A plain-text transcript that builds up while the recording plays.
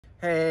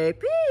Hey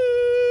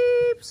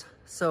peeps!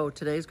 So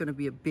today's going to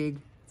be a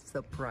big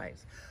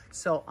surprise.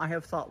 So I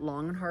have thought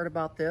long and hard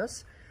about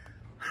this.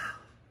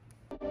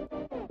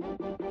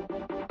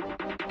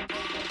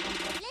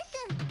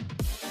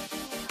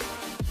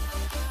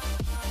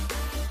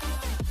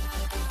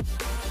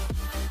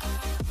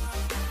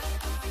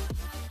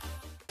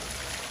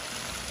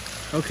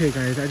 Okay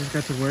guys, I just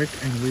got to work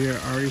and we are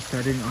already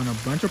starting on a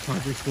bunch of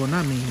projects. Well,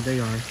 not me,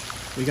 they are.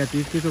 We got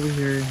these guys over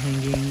here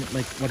hanging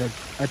like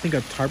I think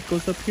a tarp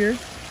goes up here.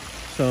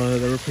 So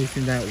they're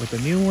replacing that with a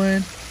new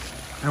one.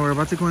 And we're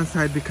about to go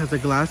inside because the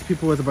glass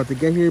people was about to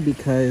get here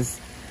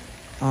because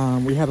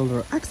we had a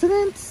little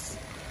accident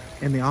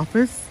in the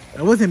office.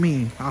 It wasn't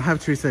me. I'll have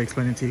Theresa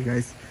explain it to you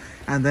guys.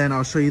 And then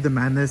I'll show you the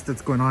madness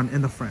that's going on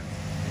in the front.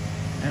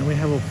 And we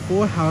have a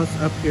full house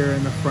up here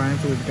in the front.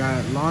 So we've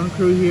got lawn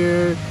crew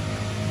here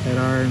that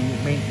are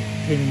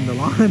maintaining the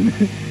lawn.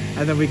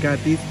 And then we got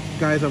these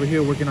guys over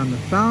here working on the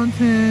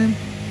fountain.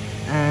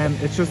 And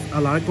it's just a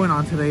lot going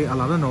on today, a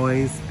lot of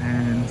noise,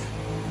 and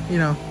you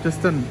know,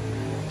 just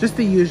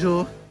the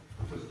usual.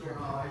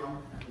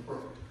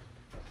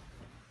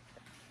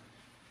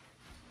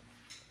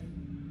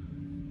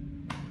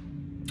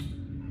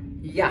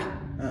 Yeah.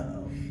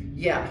 Uh-oh.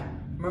 Yeah.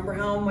 Remember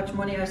how much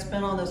money I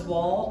spent on this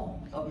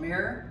wall of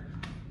mirror?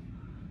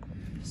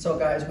 So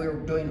guys, we were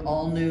doing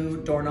all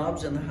new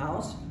doorknobs in the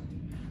house.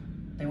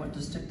 They went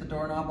to stick the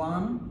doorknob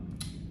on,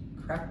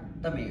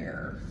 cracked the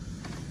mirror.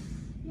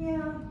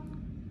 Yeah.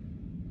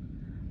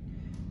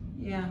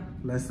 Yeah.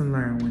 Lesson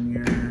learned: when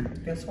you're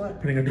guess what?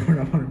 Putting a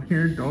doorknob on a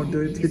mirror, don't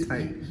do it too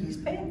tight. He's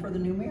paying for the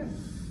new mirror.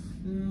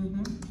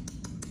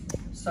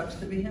 Sucks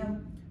to be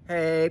him.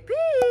 Hey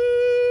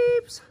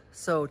peeps!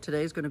 So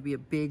today's going to be a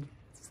big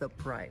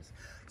surprise.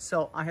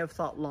 So I have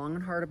thought long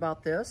and hard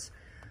about this.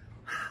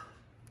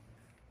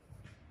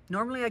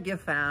 Normally I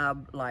give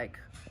Fab like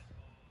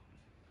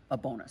a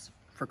bonus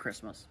for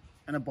Christmas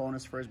and a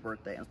bonus for his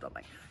birthday and stuff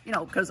like, you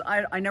know, because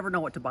I never know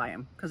what to buy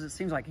him because it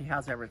seems like he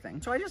has everything.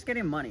 So I just get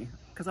him money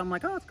because I'm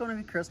like, oh, it's going to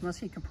be Christmas.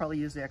 He can probably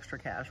use the extra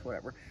cash,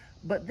 whatever.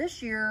 But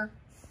this year,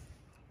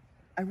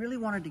 I really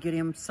wanted to get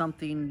him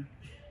something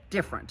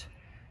different.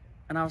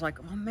 And I was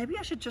like, well, maybe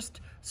I should just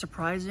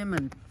surprise him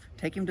and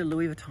take him to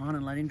Louis Vuitton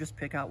and let him just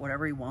pick out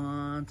whatever he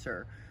wants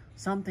or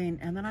something.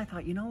 And then I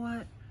thought, you know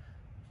what?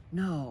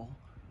 No.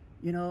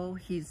 You know,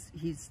 he's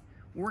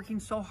working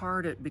so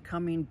hard at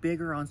becoming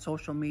bigger on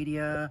social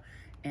media,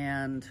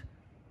 and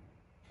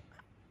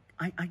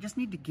I just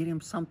need to get him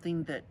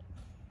something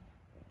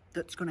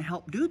that's going to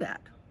help do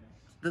that.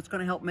 That's going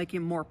to help make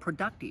him more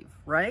productive,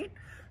 right?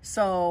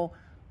 So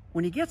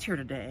when he gets here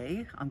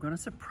today, I'm going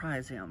to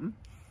surprise him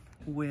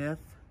with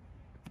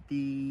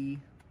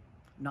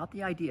not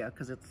the idea,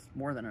 because it's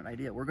more than an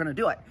idea. We're going to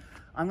do it.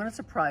 I'm going to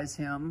surprise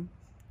him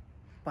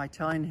by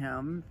telling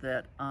him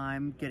that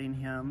I'm getting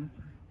him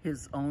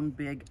his own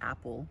big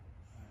Apple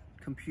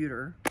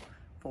computer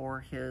for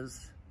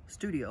his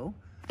studio,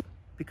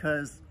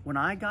 because when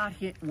I got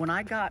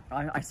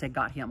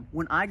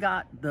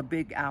the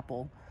big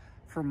Apple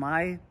for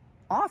my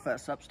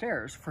office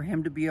upstairs for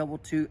him to be able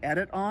to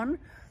edit on,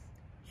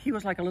 he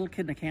was like a little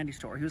kid in a candy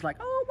store. He was like,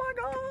 oh my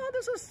God,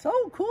 this is so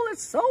cool.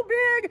 It's so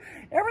big.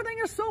 Everything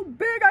is so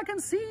big. I can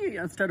see,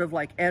 instead of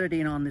like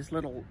editing on this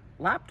little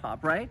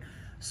laptop, right?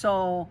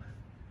 So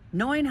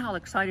knowing how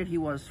excited he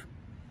was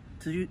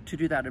to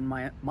do that in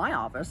my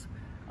office,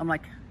 I'm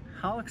like,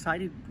 how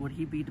excited would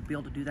he be to be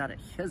able to do that at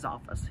his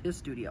office, his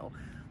studio?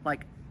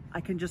 Like,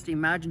 I can just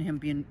imagine him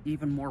being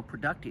even more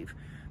productive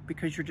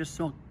because you're just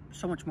so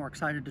much more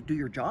excited to do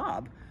your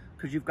job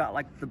because you've got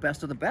like the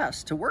best of the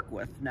best to work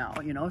with now,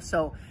 you know?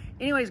 So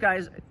anyways,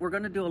 guys, we're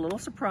gonna do a little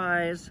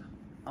surprise.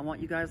 I want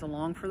you guys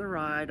along for the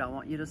ride. I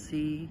want you to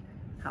see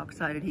how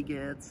excited he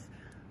gets.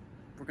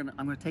 I'm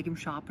gonna take him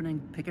shopping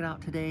and pick it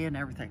out today and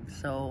everything.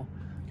 So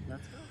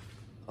let's go.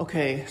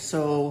 Okay,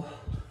 so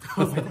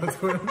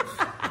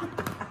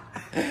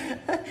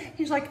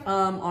he's like,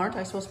 aren't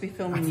I supposed to be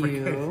filming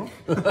you?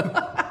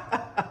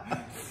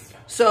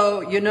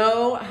 So you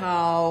know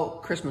how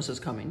Christmas is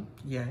coming?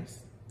 Yes.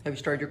 Have you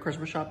started your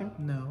Christmas shopping?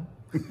 No.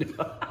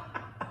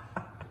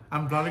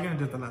 I'm probably gonna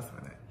do it the last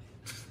minute.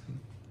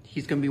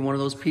 He's gonna be one of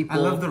those people. I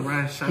love the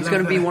rush. He's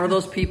gonna be one of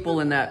those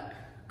people in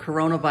that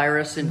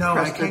coronavirus and no,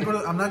 I can't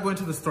go I'm not going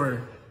to the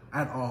store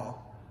at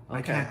all.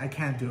 Okay. I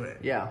can't do it.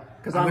 Yeah,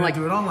 because I'm like,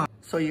 do it online.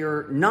 So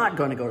you're not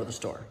going to go to the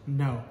store?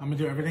 No, I'm gonna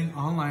do everything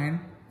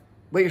online.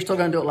 But you're still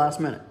gonna do it last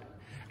minute,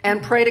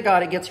 and pray to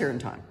God it gets here in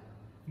time.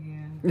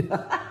 Yeah.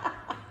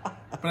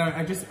 But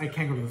I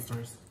can't go to the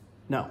stores.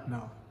 No.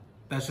 No.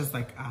 That's just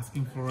like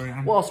asking for it.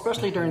 Well,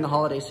 especially during the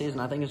holiday season,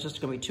 I think it's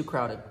just gonna be too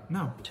crowded.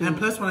 No. And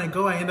plus, when I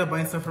go, I end up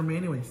buying stuff for me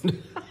anyways.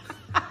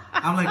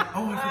 I'm like,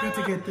 oh, I forgot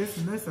to get this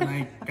and this, and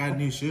I got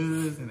new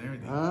shoes and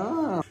everything.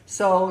 Oh.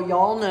 So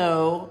y'all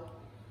know,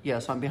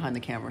 yes, I'm behind the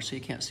camera, so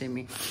you can't see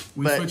me.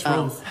 We switch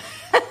roles.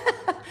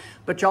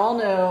 But y'all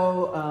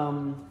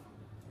know,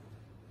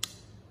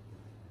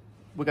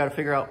 we got to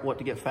figure out what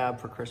to get Fab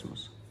for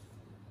Christmas.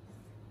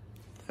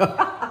 So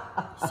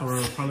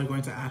we're probably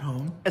going to at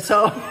home.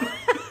 So,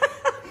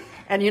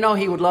 And you know,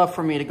 he would love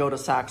for me to go to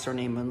Saks or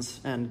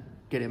Neiman's and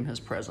get him his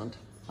present.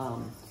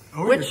 Or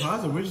your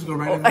closet, we just go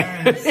right in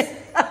there.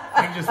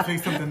 I can just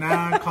fix something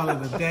out, call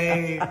it a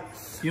day.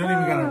 You don't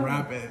even gotta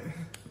wrap it.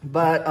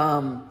 But,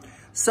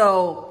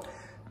 so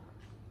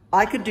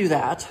I could do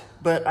that,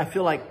 but I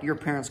feel like your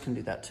parents can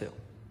do that too.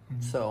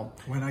 So.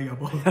 Why not y'all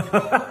both?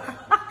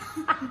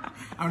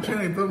 I'm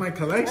trying to build my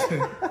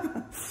collection.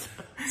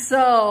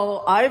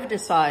 So I've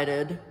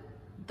decided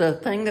the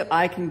thing that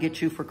I can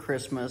get you for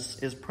Christmas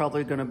is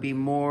probably going to be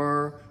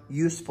more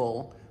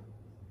useful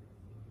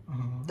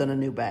than a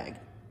new bag.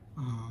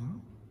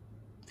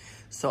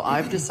 So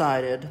I've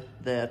decided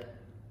that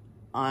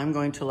I'm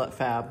going to let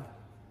Fab,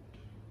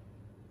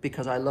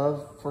 because I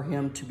love for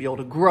him to be able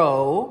to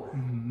grow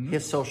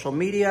his social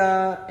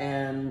media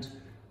and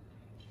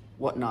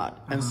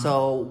whatnot. And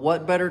so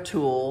what better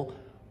tool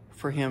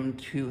for him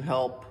to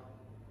help,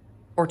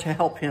 or to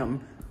help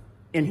him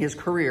in his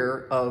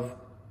career of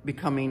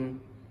becoming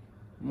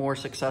more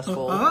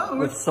successful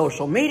with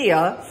social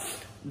media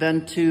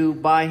than to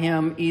buy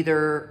him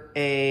either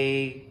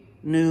a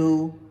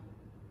new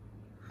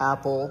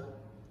Apple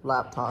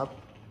laptop,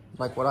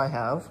 like what I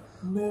have,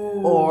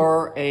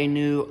 or a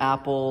new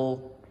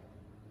Apple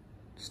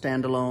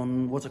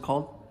standalone, what's it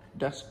called?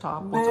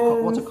 Desktop?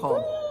 What's it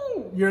called?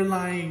 You're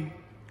lying.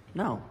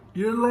 No.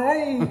 You're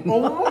lying.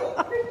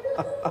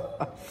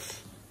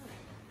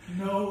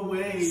 No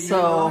way.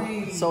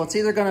 So it's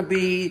either going to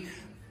be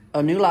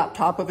a new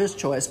laptop of his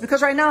choice,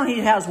 because right now he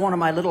has one of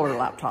my littler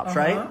laptops,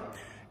 right?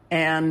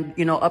 And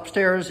you know,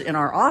 upstairs in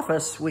our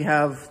office we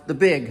have the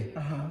big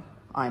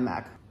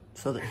iMac,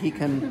 so that he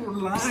can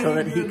so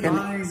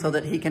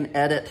that he can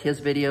edit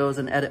his videos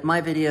and edit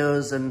my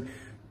videos and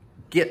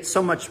get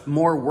so much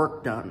more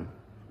work done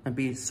and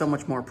be so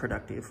much more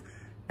productive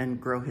and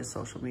grow his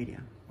social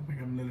media. Oh my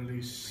God, I'm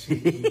literally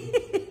shaking.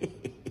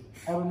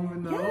 I don't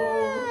even know.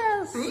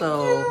 Yes.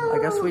 So I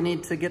guess we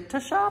need to get to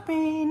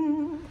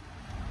shopping.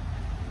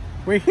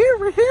 We're here,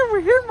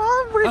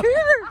 Mom, we're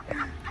here.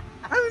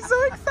 I'm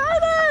so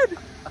excited.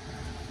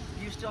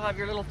 Do you still have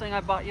your little thing I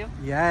bought you?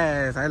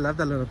 Yes, I love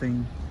that little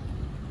thing.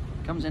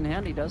 Comes in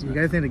handy, doesn't it? You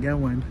guys need to get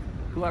one.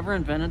 Whoever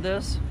invented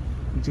this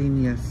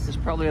Genius. is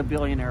probably a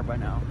billionaire by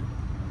now.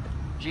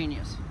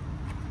 Genius.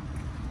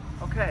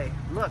 Okay,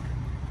 look.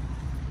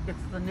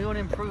 It's the new and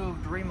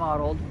improved,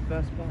 remodeled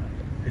Best Buy.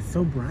 It's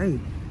so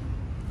bright.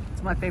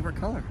 It's my favorite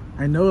color.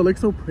 I know, it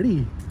looks so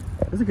pretty.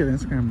 That's a good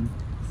Instagram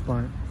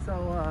spot.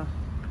 So,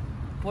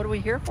 what are we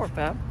here for,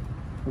 Fab?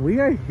 We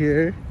are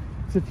here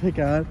to pick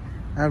out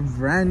a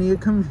brand new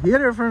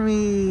computer for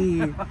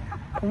me.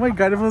 Oh my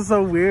God, it feels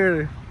so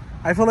weird.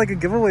 I feel like a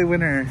giveaway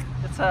winner.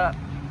 It's a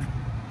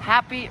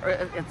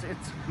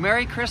it's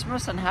Merry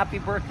Christmas and Happy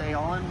Birthday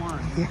all in one.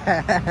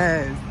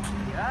 Yes.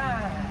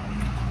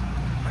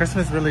 Yeah.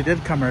 Christmas really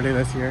did come early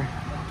this year.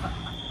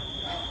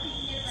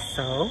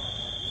 So,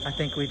 I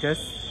think we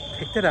just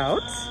picked it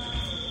out,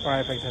 or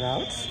I picked it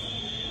out,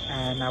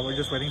 and now we're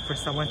just waiting for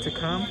someone to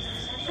come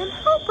and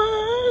help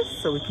us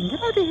so we can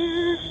get out of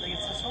here. You think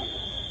it's this one?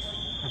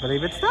 I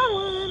believe it's that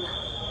one.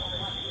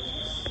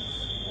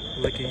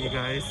 Look at you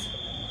guys.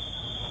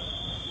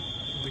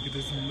 Look at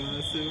this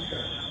massive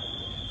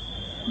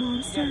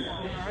monster.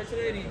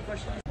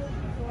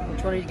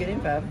 Which one are you getting,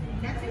 Fab?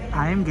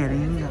 I am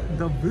getting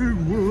the big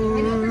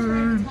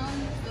one.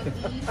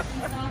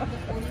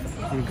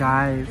 You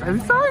guys, I'm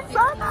so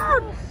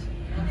excited.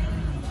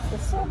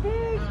 It's so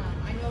big.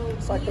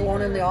 It's like the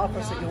one in the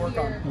office that you work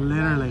on.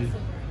 Literally.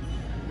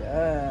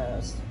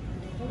 Yes.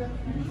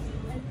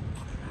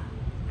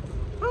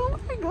 Oh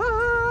my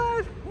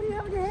God. What do you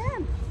have in your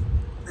hand?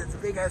 This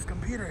big ass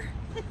computer.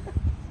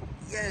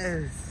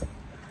 Yes.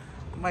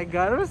 Oh my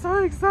God, I'm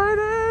so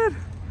excited.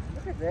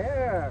 Look at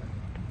there.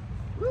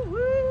 Woo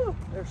woo.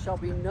 There shall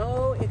be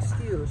no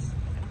excuse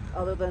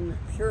other than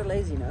pure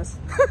laziness.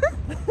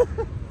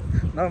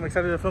 No, I'm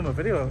excited to film a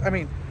video. I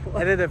mean,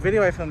 I did a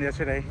video I filmed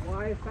yesterday.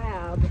 Why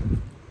Fab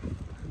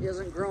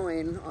isn't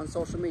growing on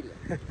social media.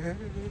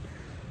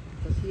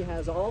 Because he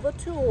has all the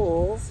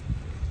tools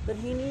that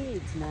he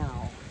needs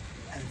now.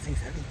 And this thing's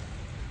heavy.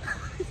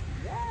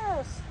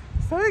 Yes.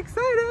 So I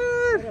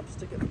excited. have to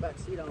stick it in the back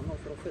seat. I don't know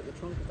if it'll fit in the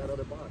trunk of that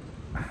other box.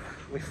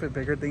 We fit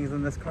bigger things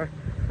in this car.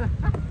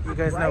 You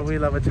guys know we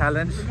love a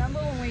challenge. Remember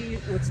when we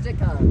would stick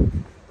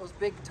those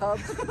big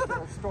tubs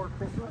to store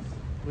Christmas?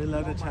 We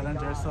love to challenge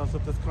ourselves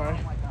with this car.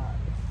 Oh my God.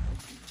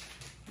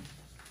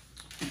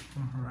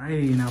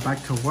 Alrighty, now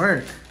back to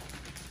work.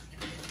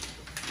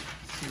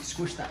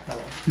 Squish that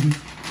fellow.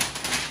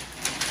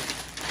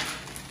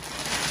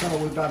 So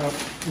we've got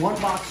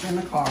one box in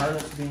the car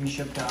that's being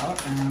shipped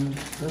out, and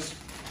this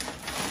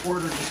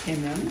order just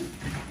came in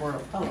for a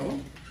pillow.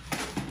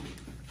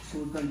 So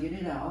we're going to get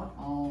it out.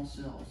 All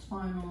cells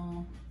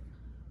final.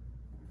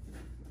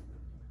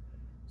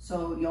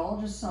 So y'all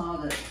just saw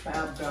that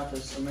Fab got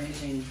this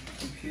amazing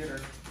computer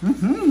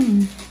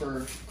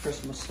for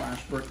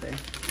Christmas/birthday.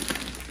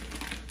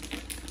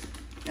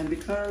 And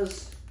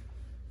because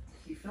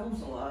he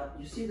films a lot,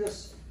 you see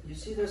this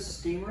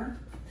steamer?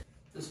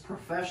 This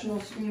professional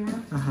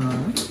steamer?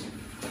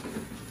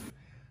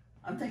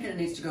 I'm thinking it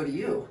needs to go to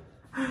you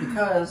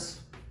because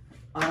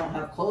I don't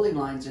have clothing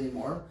lines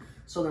anymore.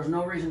 So there's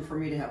no reason for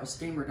me to have a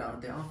steamer down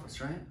at the office,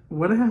 right?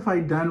 What have I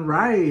done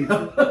right?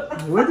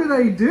 What did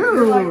I do?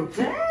 You're like,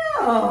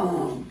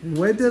 damn.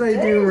 What did I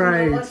do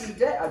right?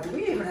 Do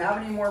we even have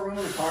any more room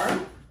in the car? I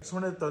just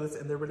wanted to throw this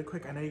in there really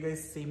quick. I know you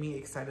guys see me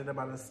excited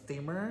about a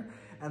steamer,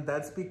 and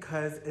that's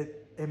because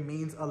it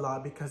means a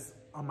lot, because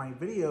on my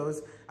videos,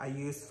 I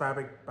use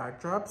fabric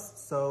backdrops.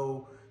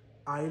 So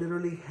I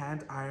literally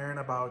hand iron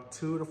about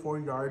 2 to 4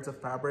 yards of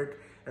fabric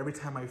every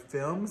time I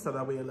film, so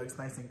that way it looks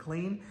nice and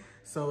clean.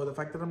 So the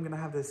fact that I'm gonna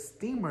have this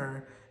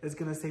steamer is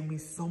gonna save me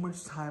so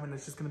much time, and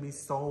it's just gonna be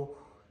so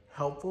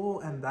helpful,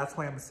 and that's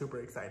why I'm super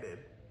excited.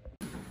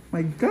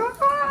 My God!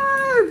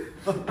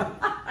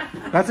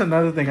 That's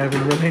another thing I've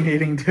been really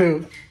needing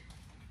too.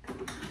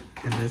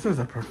 And this is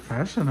a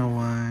professional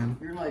one.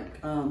 You're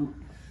like,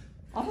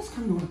 I'll just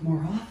come to work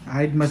more often.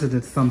 I must have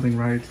did something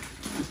right.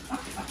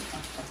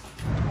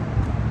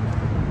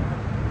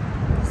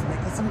 Just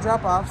making some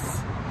drop-offs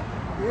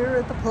here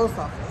at the post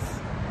office.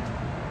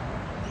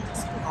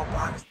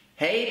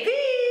 Hey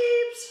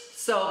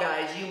peeps! So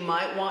guys, you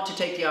might want to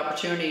take the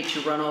opportunity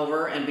to run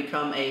over and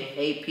become a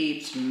Hey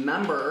Peeps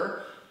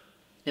member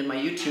in my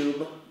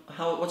YouTube,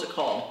 what's it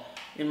called?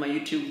 In my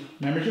YouTube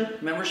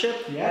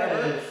membership?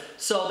 Yes.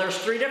 So there's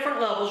 3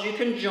 different levels you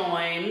can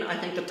join. I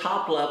think the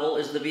top level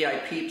is the VI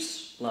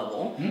Peeps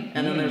level.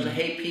 And then there's a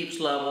Hey Peeps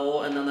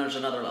level, and then there's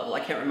another level. I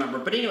can't remember.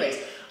 But anyways,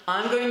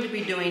 I'm going to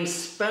be doing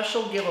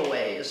special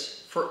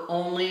giveaways for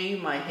only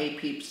my Hey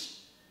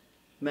Peeps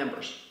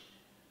members.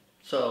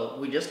 So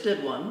we just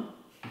did one.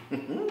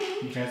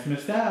 You guys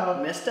missed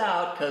out. Missed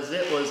out because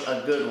it was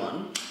a good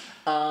one.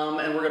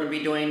 And we're going to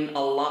be doing a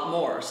lot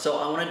more. So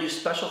I want to do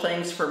special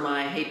things for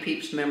my Hey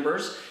Peeps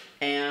members,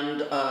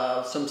 and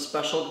some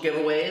special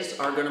giveaways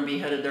are going to be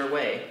headed their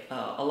way.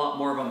 A lot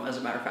more of them, as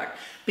a matter of fact.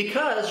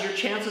 Because your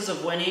chances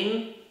of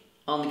winning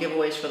on the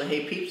giveaways for the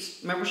Hey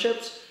Peeps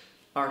memberships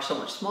are so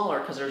much smaller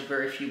because there's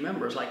very few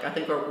members. Like, I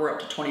think we're up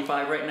to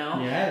 25 right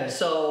now. Yes.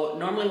 So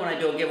normally when I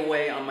do a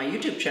giveaway on my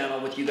YouTube channel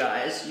with you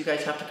guys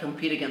have to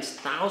compete against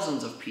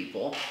thousands of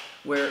people,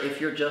 where if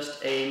you're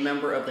just a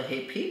member of the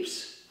Hey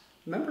Peeps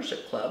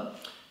membership club,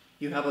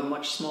 you have a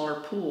much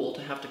smaller pool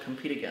to have to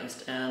compete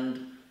against,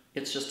 and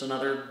it's just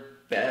another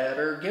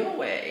better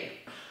giveaway.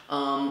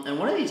 And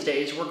one of these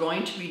days we're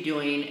going to be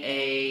doing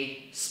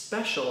a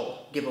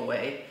special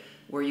giveaway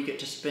where you get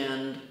to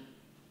spend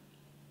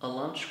a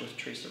lunch with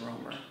Theresa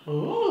Roemer.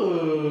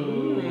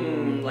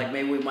 Ooh. Like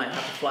maybe we might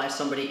have to fly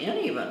somebody in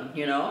even,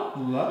 you know?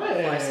 Love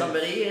it. Fly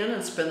somebody in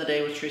and spend the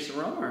day with Theresa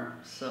Roemer.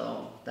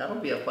 So that'll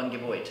be a fun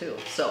giveaway too.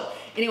 So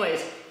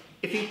anyways,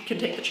 if you can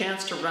take the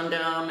chance to run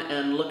down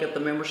and look at the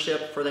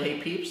membership for the Hey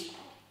Peeps,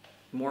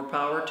 more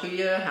power to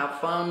you,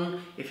 have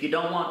fun. If you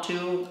don't want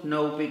to,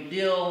 no big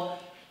deal.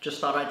 Just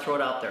thought I'd throw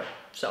it out there.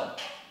 So,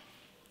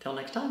 till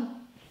next time.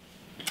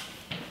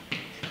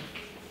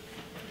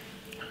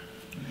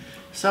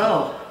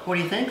 So, what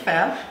do you think,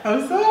 Fab?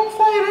 I'm so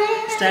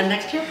excited. Stand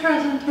next to your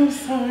present. I'm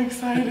so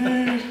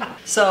excited.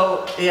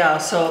 So, yeah,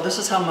 so this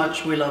is how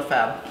much we love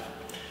Fab.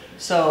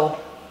 So,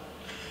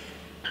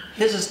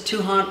 his is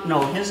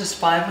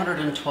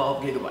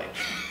 512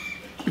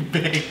 gigabytes.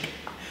 Big.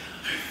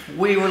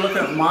 We were looking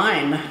at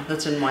mine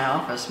that's in my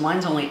office.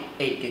 Mine's only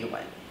 8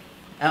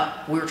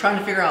 gigabyte. We were trying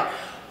to figure out,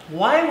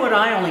 why would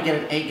I only get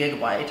an 8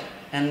 gigabyte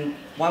and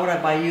why would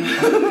I buy you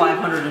a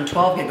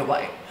 512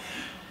 gigabyte?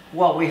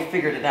 Well, we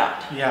figured it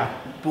out. Yeah.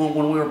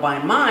 When we were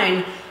buying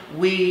mine,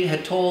 we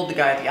had told the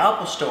guy at the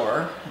Apple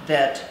store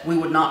that we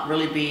would not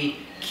really be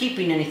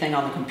keeping anything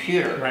on the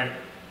computer. Right.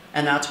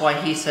 And that's why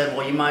he said,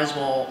 well, you might as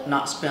well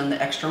not spend the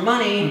extra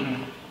money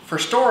for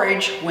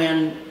storage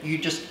when you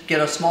just get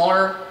a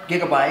smaller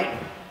gigabyte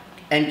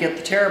and get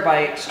the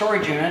terabyte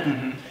storage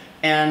unit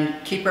and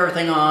keep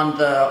everything on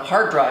the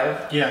hard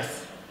drive.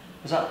 Yes.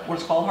 Is that what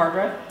it's called, hard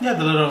drive? Yeah,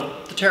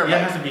 the terabyte. Yeah,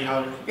 it has to be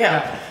hard.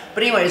 Yeah.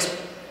 But anyways,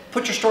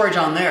 put your storage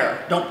on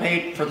there. Don't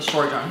pay for the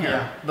storage on here.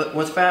 Yeah. But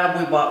with Fab,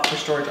 we bought the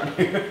storage on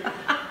here.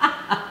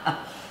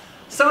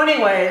 So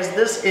anyways,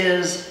 this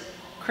is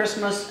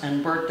Christmas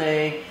and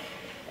birthday,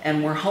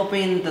 and we're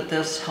hoping that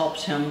this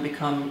helps him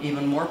become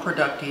even more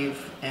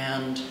productive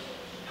and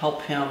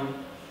help him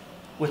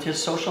with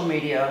his social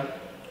media.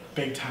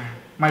 Big time.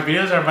 My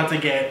videos are about to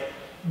get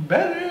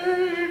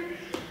better.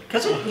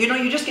 Because, you know,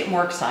 you just get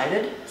more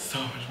excited. So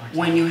much more excited.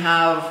 When you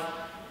have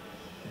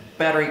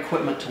better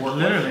equipment to work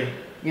with. Literally.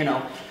 You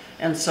know.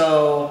 And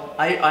so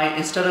I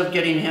instead of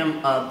getting him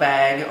a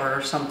bag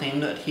or something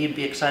that he'd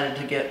be excited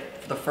to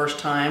get for the first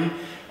time,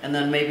 and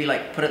then maybe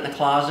like put it in the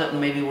closet and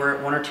maybe wear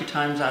it 1 or 2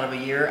 times out of a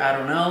year, I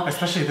don't know.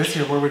 Especially this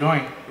year, where we're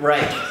going.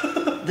 Right.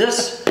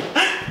 This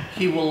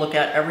he will look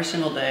at every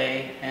single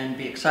day and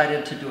be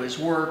excited to do his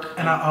work.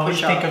 And I'll always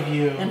think of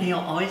you. And he'll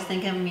always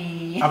think of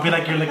me. I'll be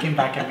like, you're looking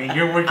back at me.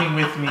 You're working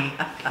with me.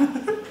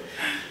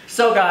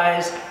 So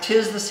guys,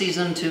 'tis the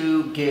season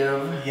to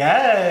give.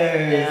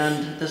 Yes.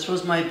 And this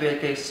was my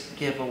biggest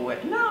giveaway.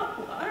 No,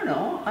 I don't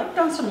know. I've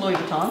done some Louis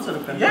Vuittons that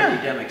have been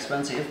pretty damn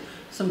expensive.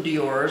 Some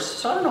Dior's.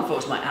 So I don't know if it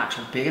was my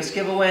actual biggest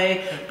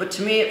giveaway, but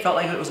to me it felt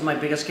like it was my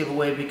biggest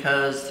giveaway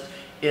because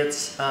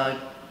it's a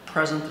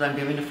present that I'm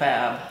giving to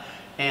Fab.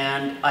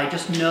 And I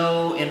just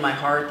know in my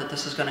heart that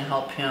this is going to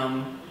help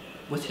him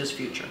with his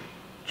future.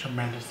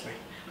 Tremendously.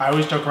 I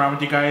always joke around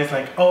with you guys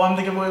like, oh, I'm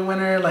the giveaway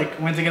winner. Like,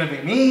 when's it going to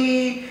be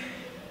me?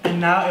 And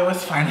now it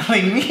was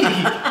finally me.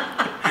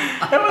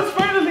 It was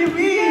finally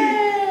me.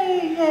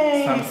 Yay,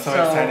 yay. So I'm so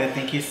excited.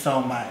 Thank you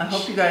so much. I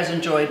hope you guys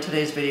enjoyed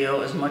today's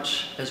video as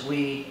much as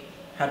we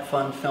had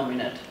fun filming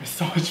it. It was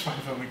so much fun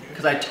filming it.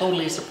 Because I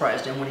totally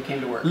surprised him when he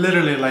came to work.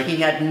 Literally, like... He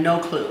had no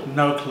clue.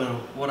 No clue.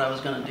 What I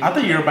was going to do. I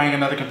thought you were buying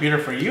another computer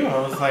for you.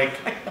 I was like,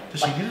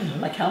 does she need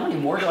it? Like, how many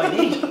more do I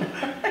need?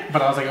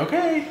 But I was like,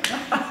 okay.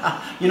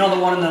 You know,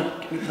 the one in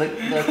the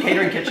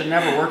catering kitchen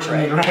never works,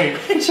 right? Right.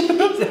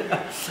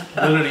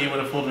 Literally, you would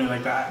have fooled me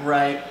like that.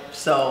 Right.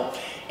 So,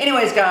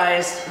 anyways,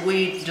 guys,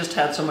 we just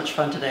had so much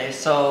fun today.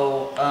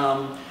 So,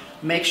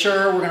 make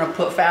sure we're going to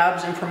put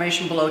Fab's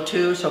information below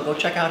too. So go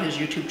check out his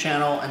YouTube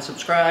channel and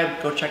subscribe.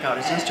 Go check out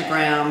his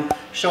Instagram.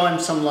 Show him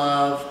some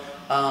love.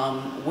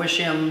 Wish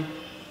him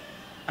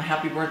a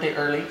happy birthday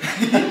early.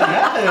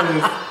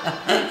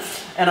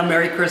 Yes. And a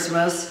Merry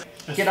Christmas.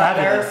 It's Get out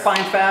there, fabulous.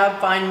 find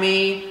Fab, find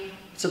me,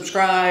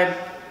 subscribe,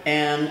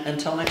 and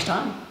until next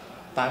time,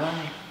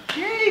 bye-bye.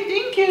 Yay,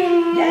 thank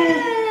you.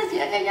 Yes,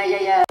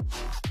 yeah.